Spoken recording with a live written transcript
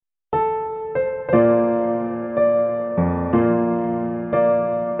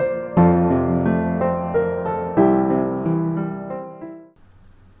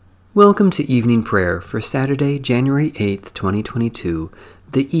Welcome to evening prayer for Saturday, January 8th, 2022,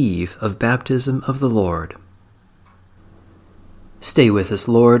 the eve of Baptism of the Lord. Stay with us,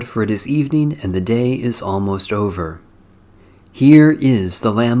 Lord, for it is evening and the day is almost over. Here is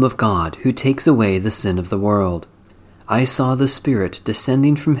the Lamb of God who takes away the sin of the world. I saw the Spirit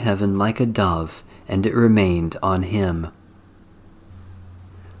descending from heaven like a dove, and it remained on him.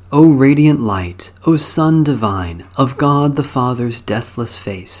 O radiant light, O Son divine, of God the Father's deathless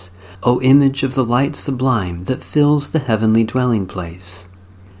face, O image of the light sublime that fills the heavenly dwelling place.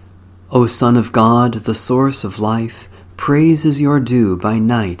 O Son of God, the source of life, praise is your due by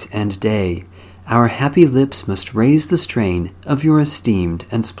night and day. Our happy lips must raise the strain of your esteemed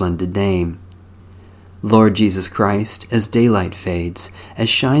and splendid name. Lord Jesus Christ, as daylight fades, as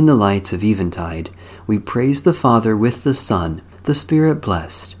shine the lights of eventide, we praise the Father with the Son, the Spirit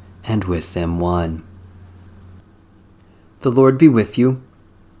blessed, and with them one. The Lord be with you.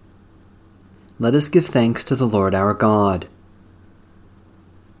 Let us give thanks to the Lord our God.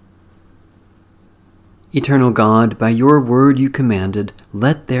 Eternal God, by your word you commanded,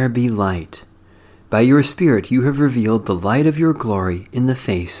 let there be light. By your Spirit you have revealed the light of your glory in the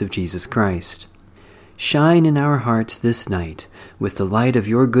face of Jesus Christ. Shine in our hearts this night with the light of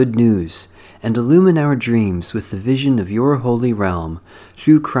your good news, and illumine our dreams with the vision of your holy realm.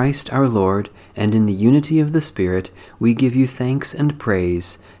 Through Christ our Lord, and in the unity of the Spirit, we give you thanks and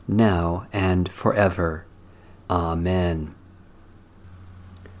praise, now and forever. Amen.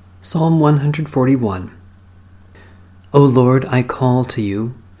 Psalm 141. O Lord, I call to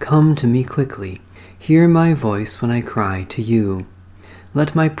you, come to me quickly. Hear my voice when I cry to you.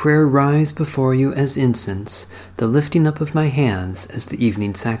 Let my prayer rise before you as incense, the lifting up of my hands as the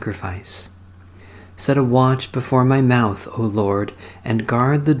evening sacrifice. Set a watch before my mouth, O Lord, and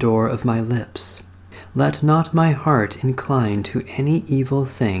guard the door of my lips. Let not my heart incline to any evil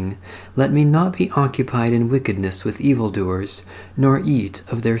thing. Let me not be occupied in wickedness with evildoers, nor eat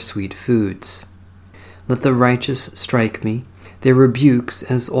of their sweet foods. Let the righteous strike me. Their rebukes,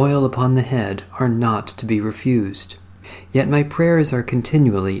 as oil upon the head, are not to be refused. Yet my prayers are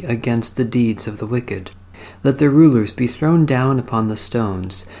continually against the deeds of the wicked. Let their rulers be thrown down upon the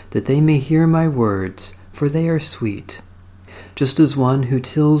stones, that they may hear my words, for they are sweet. Just as one who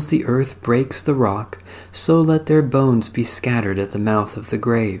tills the earth breaks the rock, so let their bones be scattered at the mouth of the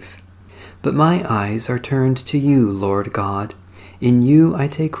grave. But my eyes are turned to you, Lord God. In you I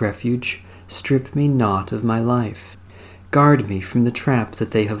take refuge. Strip me not of my life. Guard me from the trap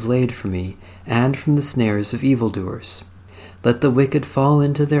that they have laid for me, and from the snares of evildoers. Let the wicked fall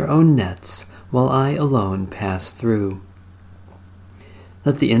into their own nets, while I alone pass through.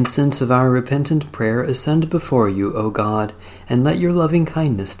 Let the incense of our repentant prayer ascend before you, O God, and let your loving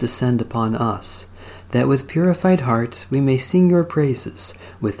kindness descend upon us, that with purified hearts we may sing your praises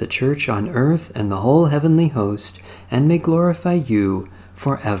with the church on earth and the whole heavenly host, and may glorify you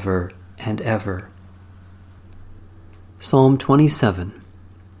forever and ever. Psalm 27.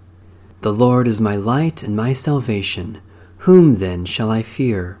 The Lord is my light and my salvation. Whom then shall I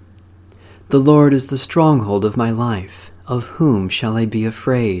fear? The Lord is the stronghold of my life. Of whom shall I be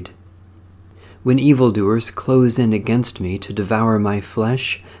afraid? When evildoers close in against me to devour my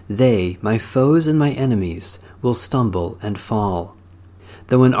flesh, they, my foes and my enemies, will stumble and fall.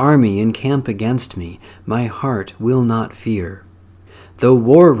 Though an army encamp against me, my heart will not fear. Though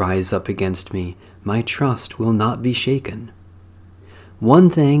war rise up against me, my trust will not be shaken. One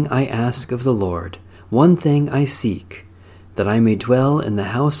thing I ask of the Lord, one thing I seek, that I may dwell in the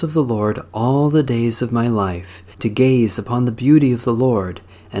house of the Lord all the days of my life, to gaze upon the beauty of the Lord,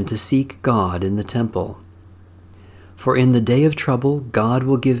 and to seek God in the temple. For in the day of trouble God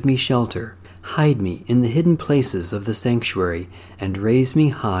will give me shelter, hide me in the hidden places of the sanctuary, and raise me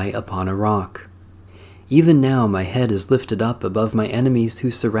high upon a rock. Even now my head is lifted up above my enemies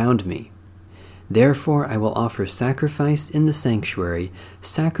who surround me. Therefore I will offer sacrifice in the sanctuary,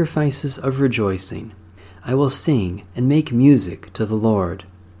 sacrifices of rejoicing. I will sing and make music to the Lord.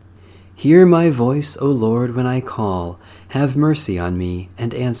 Hear my voice, O Lord, when I call. Have mercy on me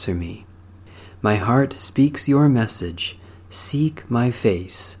and answer me. My heart speaks your message. Seek my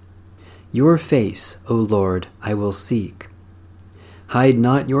face. Your face, O Lord, I will seek. Hide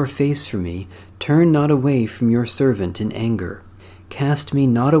not your face from me. Turn not away from your servant in anger. Cast me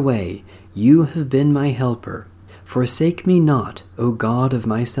not away. You have been my helper. Forsake me not, O God of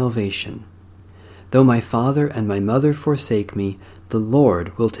my salvation. Though my father and my mother forsake me, the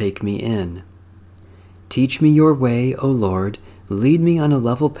Lord will take me in. Teach me your way, O Lord. Lead me on a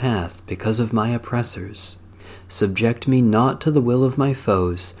level path because of my oppressors. Subject me not to the will of my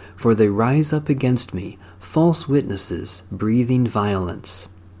foes, for they rise up against me, false witnesses breathing violence.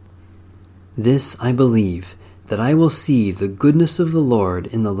 This I believe, that I will see the goodness of the Lord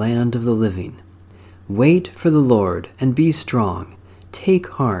in the land of the living. Wait for the Lord, and be strong. Take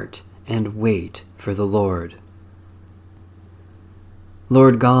heart, and wait for the Lord.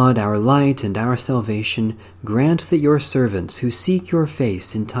 Lord God, our light and our salvation, grant that your servants who seek your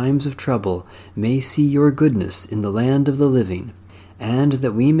face in times of trouble may see your goodness in the land of the living, and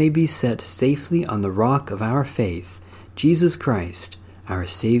that we may be set safely on the rock of our faith, Jesus Christ, our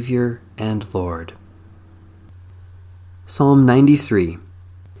Savior and Lord. Psalm 93.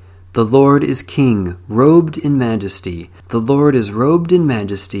 The Lord is King, robed in majesty. The Lord is robed in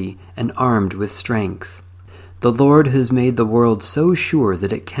majesty and armed with strength. The Lord has made the world so sure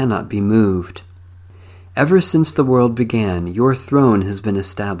that it cannot be moved. Ever since the world began, your throne has been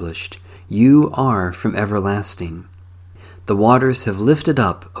established. You are from everlasting. The waters have lifted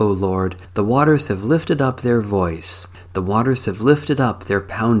up, O Lord, the waters have lifted up their voice. The waters have lifted up their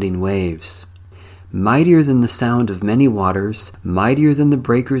pounding waves. Mightier than the sound of many waters, mightier than the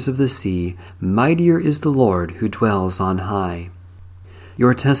breakers of the sea, mightier is the Lord who dwells on high.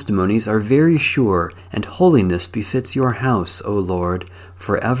 Your testimonies are very sure, and holiness befits your house, O Lord,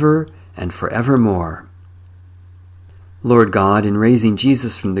 forever and forevermore. Lord God, in raising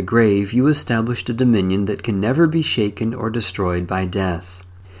Jesus from the grave, you established a dominion that can never be shaken or destroyed by death.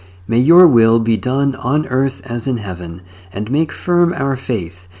 May your will be done on earth as in heaven, and make firm our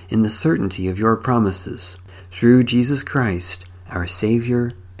faith in the certainty of your promises, through Jesus Christ, our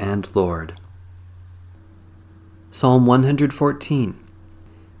Savior and Lord. Psalm 114.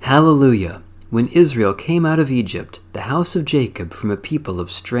 Hallelujah! When Israel came out of Egypt, the house of Jacob from a people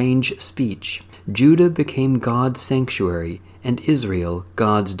of strange speech, Judah became God's sanctuary, and Israel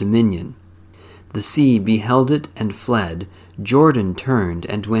God's dominion. The sea beheld it and fled, Jordan turned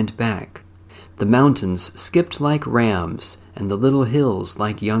and went back. The mountains skipped like rams, and the little hills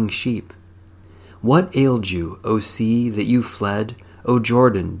like young sheep. What ailed you, O sea, that you fled, O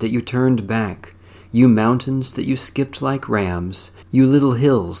Jordan, that you turned back? You mountains, that you skipped like rams, you little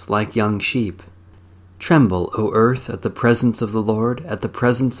hills like young sheep. Tremble, O earth, at the presence of the Lord, at the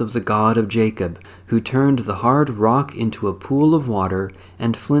presence of the God of Jacob, who turned the hard rock into a pool of water,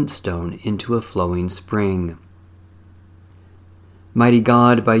 and flintstone into a flowing spring. Mighty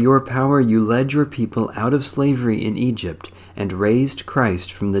God, by your power you led your people out of slavery in Egypt, and raised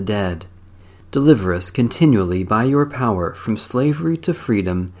Christ from the dead. Deliver us continually by your power from slavery to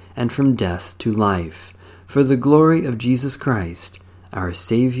freedom, and from death to life, for the glory of Jesus Christ, our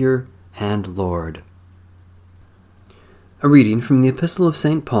Savior and Lord. A reading from the Epistle of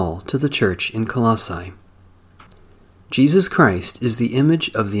St. Paul to the Church in Colossae. Jesus Christ is the image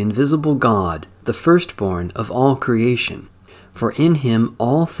of the invisible God, the firstborn of all creation. For in him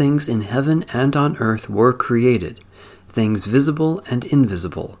all things in heaven and on earth were created, things visible and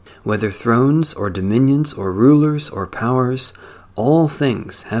invisible, whether thrones or dominions or rulers or powers, all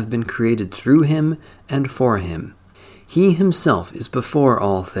things have been created through him and for him. He himself is before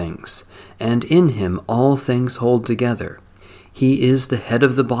all things, and in him all things hold together. He is the head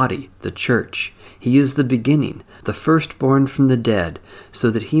of the body, the church. He is the beginning, the firstborn from the dead,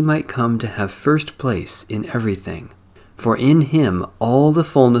 so that he might come to have first place in everything. For in him all the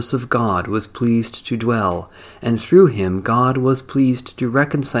fullness of God was pleased to dwell, and through him God was pleased to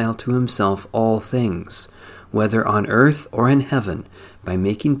reconcile to himself all things, whether on earth or in heaven, by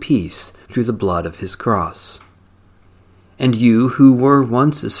making peace through the blood of his cross. And you, who were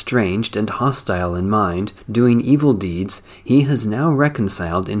once estranged and hostile in mind, doing evil deeds, he has now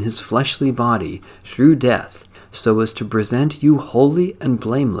reconciled in his fleshly body through death, so as to present you holy and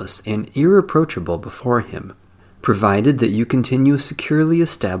blameless and irreproachable before him, provided that you continue securely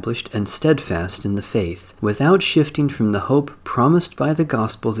established and steadfast in the faith, without shifting from the hope promised by the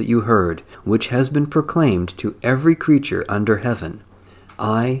gospel that you heard, which has been proclaimed to every creature under heaven.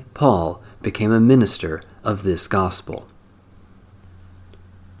 I, Paul, became a minister of this gospel.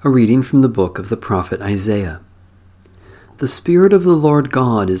 A reading from the book of the prophet Isaiah. The Spirit of the Lord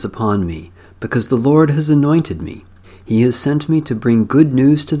God is upon me, because the Lord has anointed me. He has sent me to bring good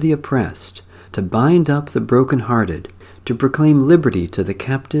news to the oppressed, to bind up the brokenhearted, to proclaim liberty to the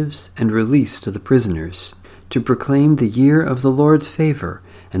captives and release to the prisoners, to proclaim the year of the Lord's favor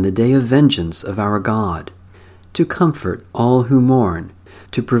and the day of vengeance of our God, to comfort all who mourn,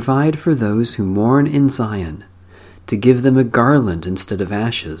 to provide for those who mourn in Zion, to give them a garland instead of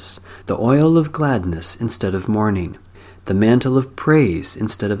ashes, the oil of gladness instead of mourning, the mantle of praise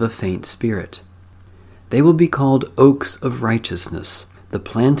instead of a faint spirit. They will be called oaks of righteousness, the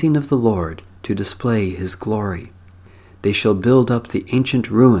planting of the Lord, to display his glory. They shall build up the ancient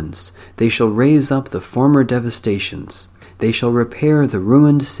ruins. They shall raise up the former devastations. They shall repair the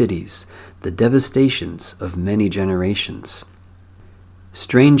ruined cities, the devastations of many generations.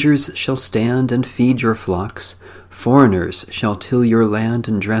 Strangers shall stand and feed your flocks. Foreigners shall till your land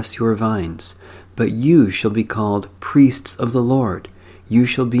and dress your vines. But you shall be called priests of the Lord. You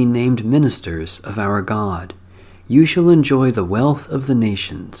shall be named ministers of our God. You shall enjoy the wealth of the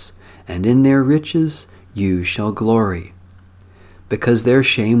nations, and in their riches you shall glory. Because their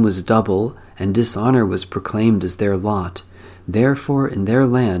shame was double, and dishonor was proclaimed as their lot, therefore in their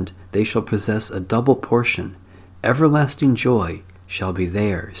land they shall possess a double portion. Everlasting joy shall be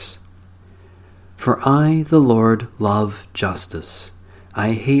theirs. For I, the Lord, love justice.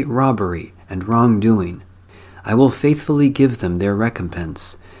 I hate robbery and wrongdoing. I will faithfully give them their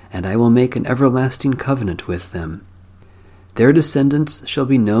recompense, and I will make an everlasting covenant with them. Their descendants shall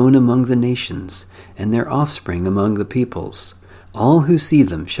be known among the nations, and their offspring among the peoples. All who see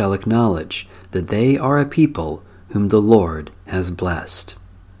them shall acknowledge that they are a people whom the Lord has blessed.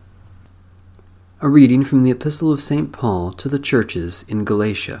 A reading from the Epistle of St. Paul to the churches in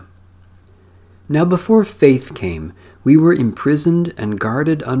Galatia. Now before faith came, we were imprisoned and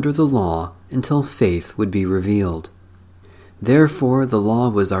guarded under the law until faith would be revealed. Therefore the law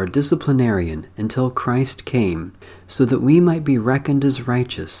was our disciplinarian until Christ came, so that we might be reckoned as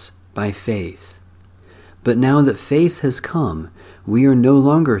righteous by faith. But now that faith has come, we are no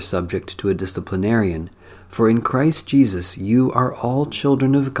longer subject to a disciplinarian, for in Christ Jesus you are all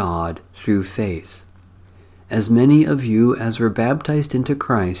children of God through faith. As many of you as were baptized into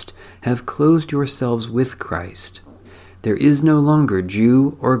Christ have clothed yourselves with Christ. There is no longer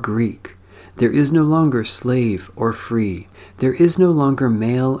Jew or Greek. There is no longer slave or free. There is no longer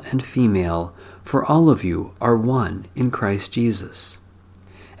male and female, for all of you are one in Christ Jesus.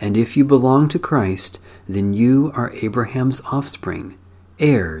 And if you belong to Christ, then you are Abraham's offspring,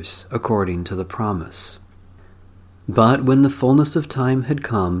 heirs according to the promise. But when the fullness of time had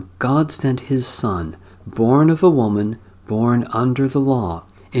come, God sent his Son, born of a woman, born under the law,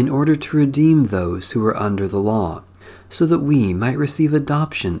 in order to redeem those who were under the law, so that we might receive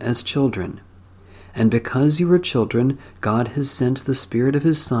adoption as children. And because you are children, God has sent the Spirit of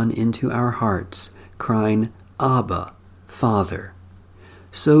his Son into our hearts, crying, Abba, Father.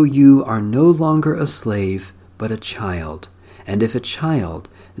 So you are no longer a slave, but a child, and if a child,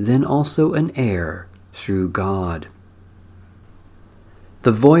 then also an heir through God.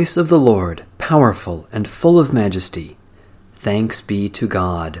 The voice of the Lord, powerful and full of majesty. Thanks be to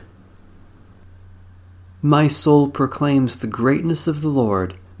God. My soul proclaims the greatness of the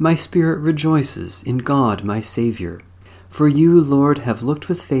Lord. My spirit rejoices in God my Savior. For you, Lord, have looked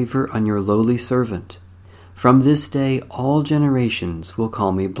with favor on your lowly servant. From this day all generations will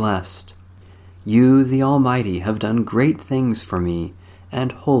call me blessed. You, the Almighty, have done great things for me,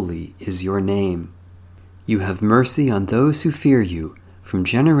 and holy is your name. You have mercy on those who fear you, from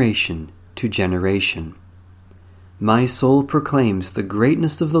generation to generation. My soul proclaims the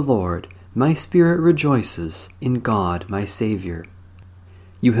greatness of the Lord. My spirit rejoices in God my Savior.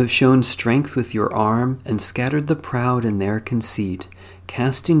 You have shown strength with your arm and scattered the proud in their conceit,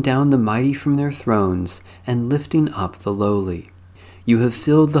 casting down the mighty from their thrones and lifting up the lowly. You have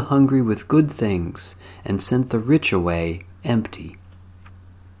filled the hungry with good things and sent the rich away empty.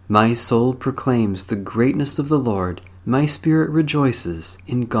 My soul proclaims the greatness of the Lord. My spirit rejoices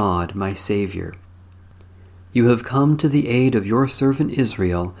in God my Savior. You have come to the aid of your servant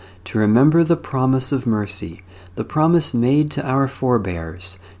Israel to remember the promise of mercy, the promise made to our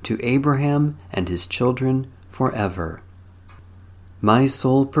forebears, to Abraham and his children forever. My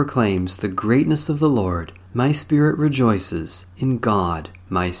soul proclaims the greatness of the Lord. My spirit rejoices in God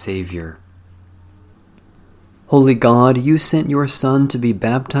my Savior. Holy God, you sent your Son to be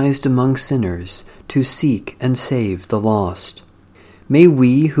baptized among sinners, to seek and save the lost. May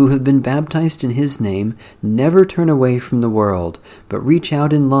we, who have been baptized in his name, never turn away from the world, but reach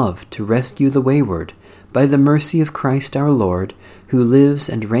out in love to rescue the wayward, by the mercy of Christ our Lord, who lives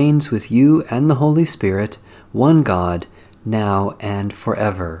and reigns with you and the Holy Spirit, one God, now and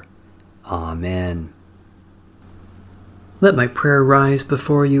forever. Amen. Let my prayer rise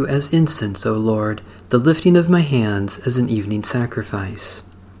before you as incense, O Lord, the lifting of my hands as an evening sacrifice.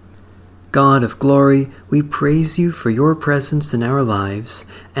 God of glory, we praise you for your presence in our lives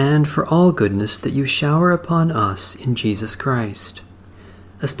and for all goodness that you shower upon us in Jesus Christ.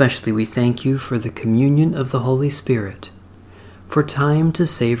 Especially we thank you for the communion of the Holy Spirit, for time to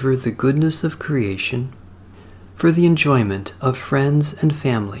savor the goodness of creation, for the enjoyment of friends and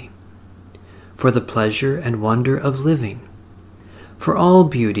family, for the pleasure and wonder of living, for all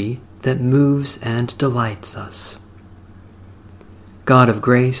beauty that moves and delights us. God of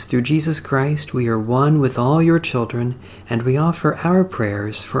grace, through Jesus Christ, we are one with all your children, and we offer our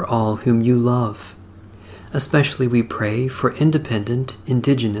prayers for all whom you love. Especially we pray for independent,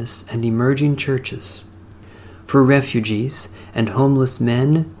 indigenous, and emerging churches, for refugees and homeless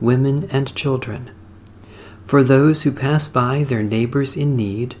men, women, and children, for those who pass by their neighbors in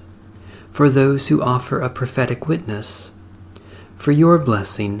need, for those who offer a prophetic witness, for your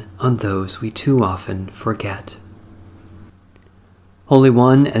blessing on those we too often forget. Holy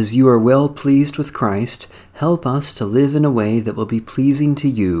One, as you are well pleased with Christ, help us to live in a way that will be pleasing to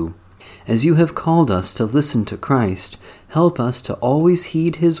you. As you have called us to listen to Christ, help us to always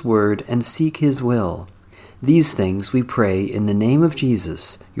heed his word and seek his will. These things we pray in the name of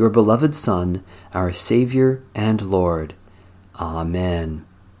Jesus, your beloved Son, our Savior and Lord. Amen.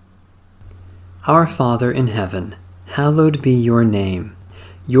 Our Father in heaven, hallowed be your name.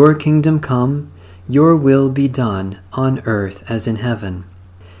 Your kingdom come, your will be done on earth as in heaven.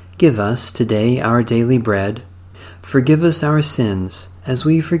 Give us today our daily bread. Forgive us our sins, as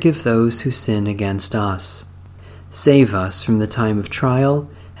we forgive those who sin against us. Save us from the time of trial,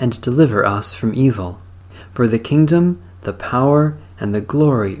 and deliver us from evil. For the kingdom, the power, and the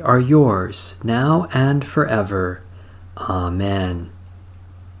glory are yours, now and forever. Amen.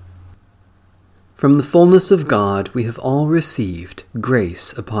 From the fullness of God we have all received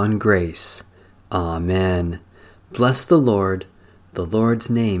grace upon grace. Amen. Bless the Lord's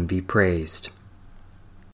name be praised.